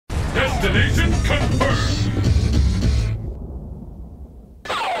Destination confirmed!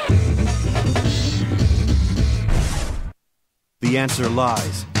 The answer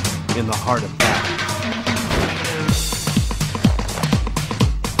lies in the heart of battle.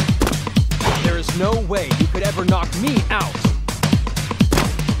 There is no way you could ever knock me out!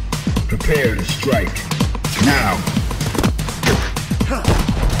 Prepare to strike. Now!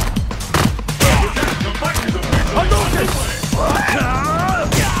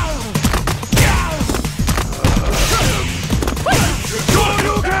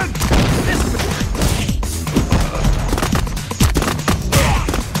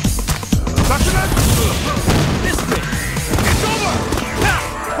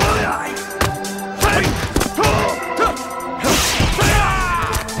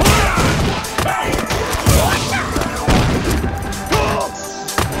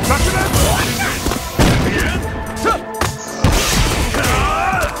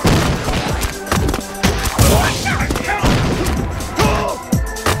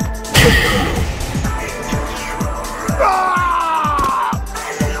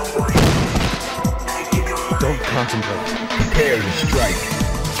 Concentrate. Prepare to strike.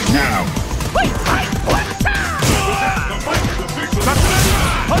 Now!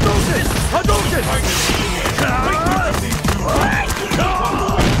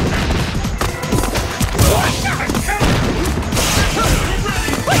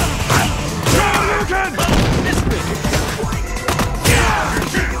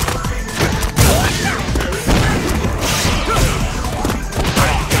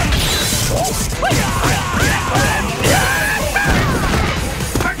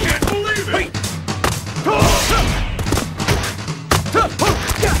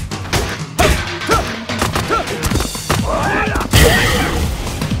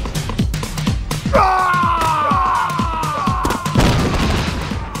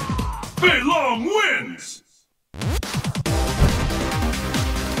 Wins!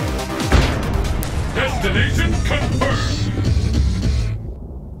 Destination confirmed!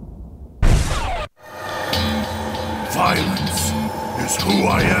 Violence is who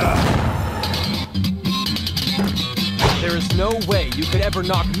I am. There is no way you could ever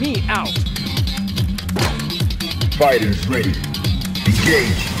knock me out! Fighters ready.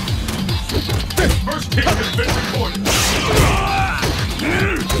 Engage. First hit has been recorded!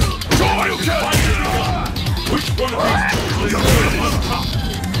 Which one of these two is on top?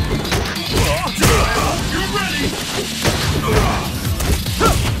 You're ready!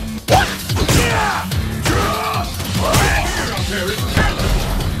 There is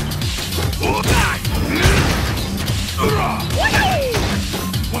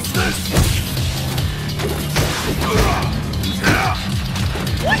What's this?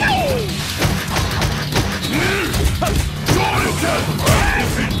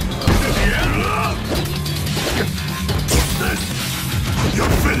 You're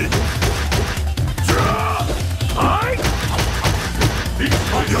finished!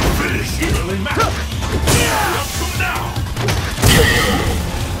 You're finished! evenly matched! Up to now!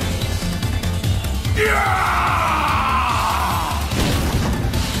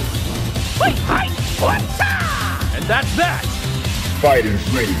 And that's that! Fighters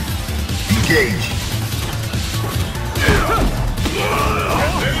ready. Engage.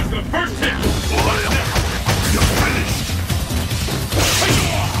 And there's the first hit! You're finished!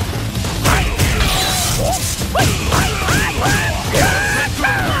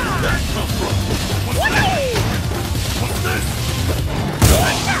 What's this?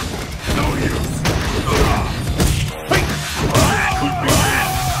 No use!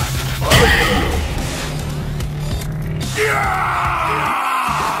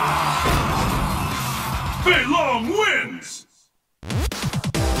 Fei Long wins!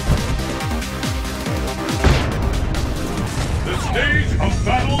 The stage of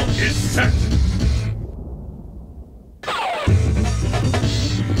battle is set!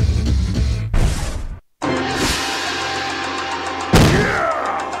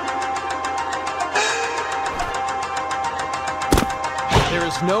 There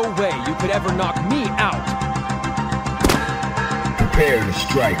is no way you could ever knock me out! Prepare to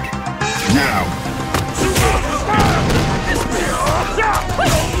strike. Now!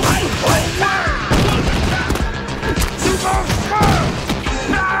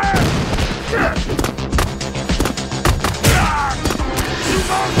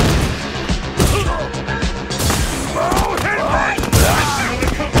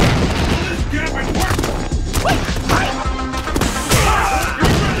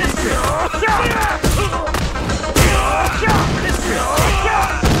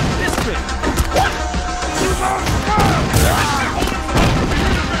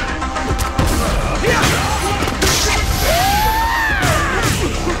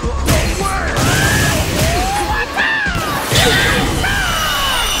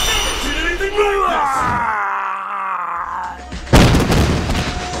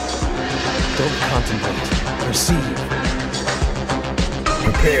 Don't contemplate. Perceive.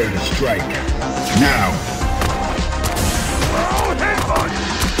 Prepare to strike. Now. Oh, headbutt!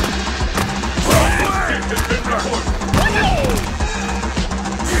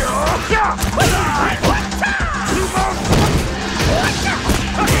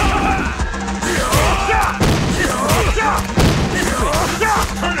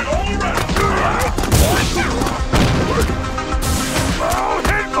 Turn it all around! Oh,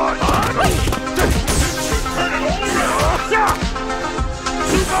 headbutt! Turn it all around!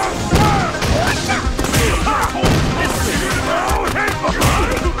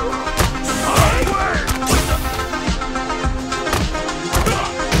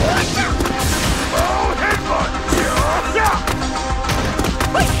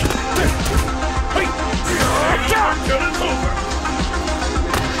 Till it's over!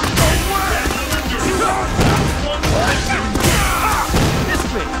 Miss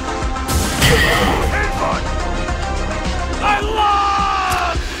me! Headbutt! I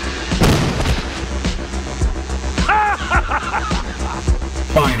lost!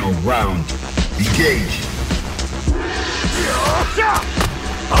 Final round. Engage.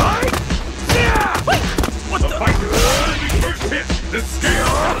 What The the? fight is first hit! The scale!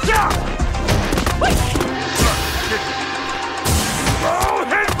 Oh,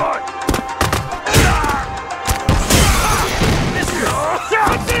 headbutt! Miss me!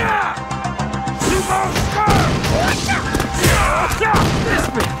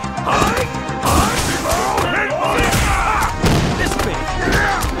 Miss me! Miss me!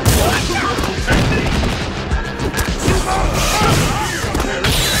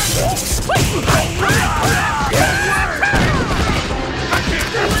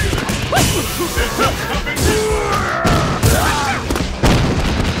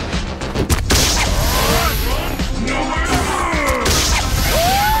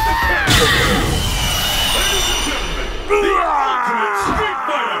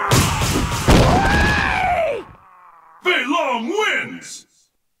 Long wins!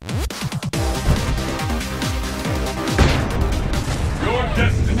 Your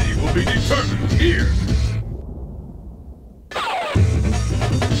destiny will be determined here!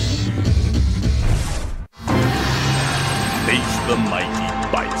 Face the mighty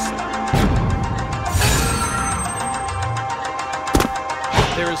bison.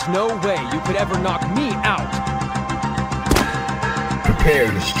 There is no way you could ever knock me out!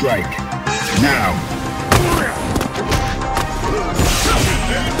 Prepare to strike. Now.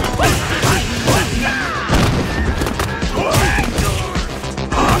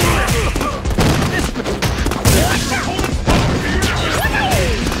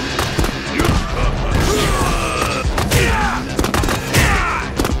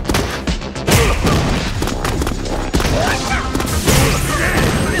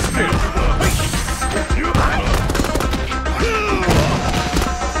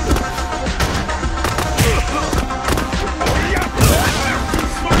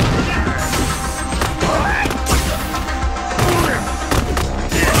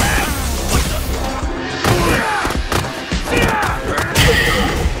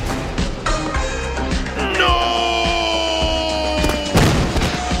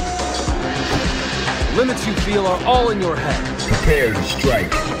 Limits you feel are all in your head. Prepare to strike.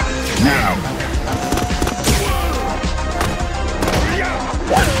 Now.